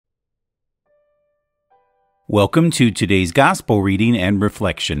Welcome to today's Gospel reading and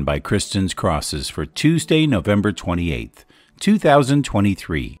reflection by Kristin's Crosses for Tuesday, November 28th,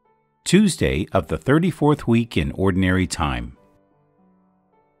 2023, Tuesday of the 34th week in Ordinary Time.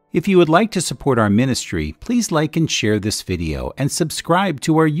 If you would like to support our ministry, please like and share this video and subscribe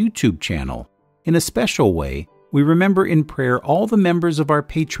to our YouTube channel. In a special way, we remember in prayer all the members of our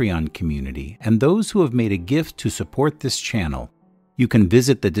Patreon community and those who have made a gift to support this channel. You can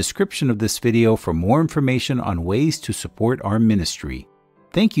visit the description of this video for more information on ways to support our ministry.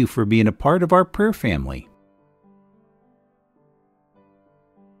 Thank you for being a part of our prayer family.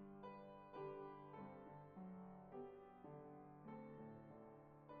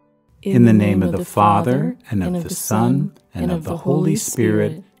 In the name of the Father, and of the Son, and of the Holy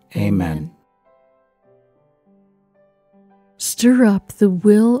Spirit. Amen. Stir up the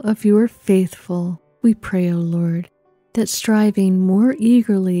will of your faithful, we pray, O Lord, that striving more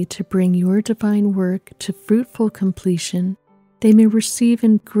eagerly to bring your divine work to fruitful completion, they may receive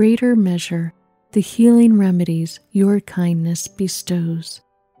in greater measure the healing remedies your kindness bestows.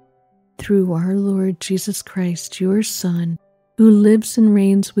 Through our Lord Jesus Christ, your Son, who lives and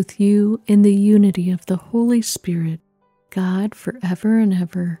reigns with you in the unity of the Holy Spirit, God forever and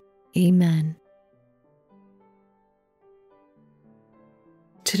ever. Amen.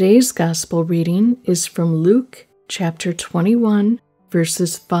 Today's Gospel reading is from Luke chapter 21,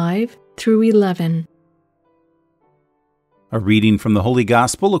 verses 5 through 11. A reading from the Holy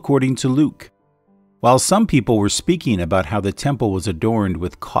Gospel according to Luke. While some people were speaking about how the temple was adorned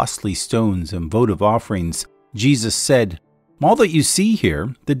with costly stones and votive offerings, Jesus said, "All that you see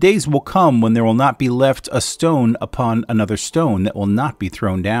here, the days will come when there will not be left a stone upon another stone that will not be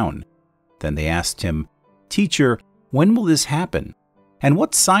thrown down." Then they asked him, "Teacher, when will this happen? And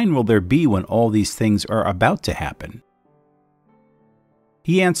what sign will there be when all these things are about to happen?"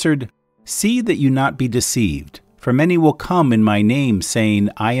 He answered, "See that you not be deceived, for many will come in my name,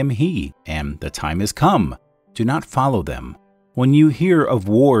 saying, 'I am he,' and 'the time is come.' Do not follow them. When you hear of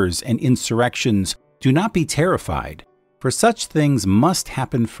wars and insurrections, do not be terrified, for such things must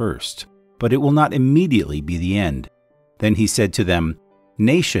happen first, but it will not immediately be the end." Then he said to them,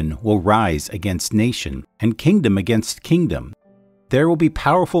 "Nation will rise against nation, and kingdom against kingdom. There will be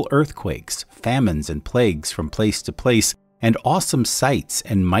powerful earthquakes, famines, and plagues from place to place, and awesome sights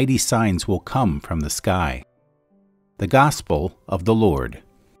and mighty signs will come from the sky." The Gospel of the Lord.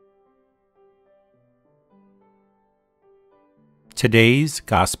 Today's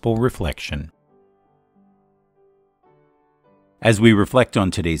Gospel Reflection. As we reflect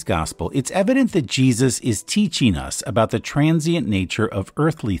on today's Gospel, it's evident that Jesus is teaching us about the transient nature of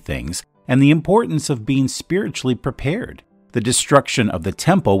earthly things and the importance of being spiritually prepared. The destruction of the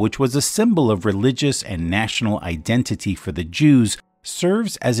temple, which was a symbol of religious and national identity for the Jews,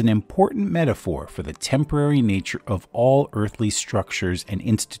 serves as an important metaphor for the temporary nature of all earthly structures and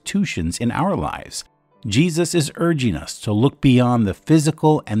institutions in our lives. Jesus is urging us to look beyond the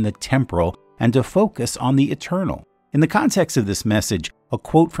physical and the temporal and to focus on the eternal. In the context of this message, a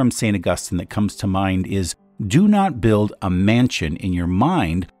quote from St. Augustine that comes to mind is, "Do not build a mansion in your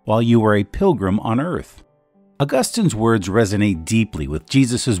mind while you are a pilgrim on earth." Augustine's words resonate deeply with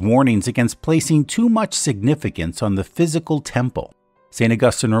Jesus' warnings against placing too much significance on the physical temple. St.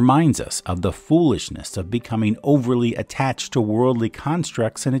 Augustine reminds us of the foolishness of becoming overly attached to worldly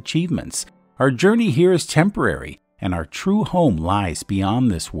constructs and achievements. Our journey here is temporary, and our true home lies beyond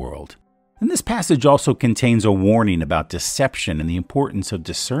this world. And this passage also contains a warning about deception and the importance of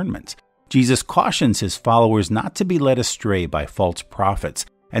discernment. Jesus cautions his followers not to be led astray by false prophets,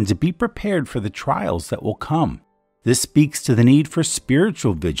 and to be prepared for the trials that will come. This speaks to the need for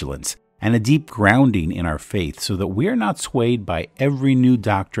spiritual vigilance and a deep grounding in our faith so that we are not swayed by every new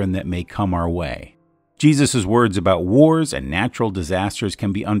doctrine that may come our way. Jesus' words about wars and natural disasters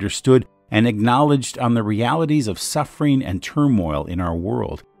can be understood and acknowledged on the realities of suffering and turmoil in our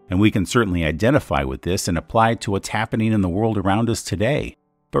world, and we can certainly identify with this and apply it to what's happening in the world around us today.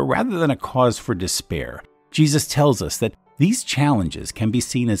 But rather than a cause for despair, Jesus tells us that these challenges can be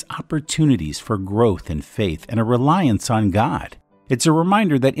seen as opportunities for growth in faith and a reliance on God. It's a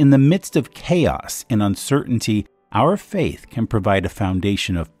reminder that in the midst of chaos and uncertainty, our faith can provide a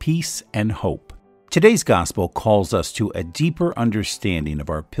foundation of peace and hope. Today's Gospel calls us to a deeper understanding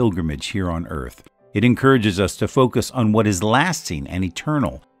of our pilgrimage here on earth. It encourages us to focus on what is lasting and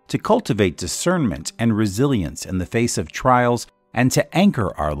eternal, to cultivate discernment and resilience in the face of trials, and to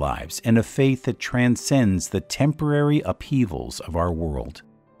anchor our lives in a faith that transcends the temporary upheavals of our world.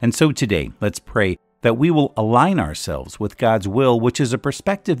 And so today, let's pray that we will align ourselves with God's will, which is a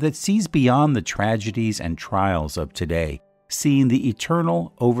perspective that sees beyond the tragedies and trials of today, seeing the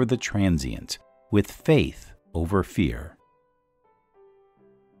eternal over the transient, with faith over fear.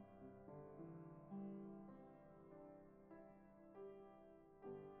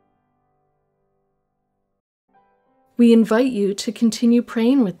 We invite you to continue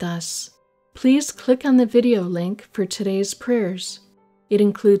praying with us. Please click on the video link for today's prayers. It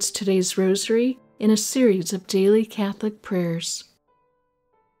includes today's rosary and a series of daily Catholic prayers.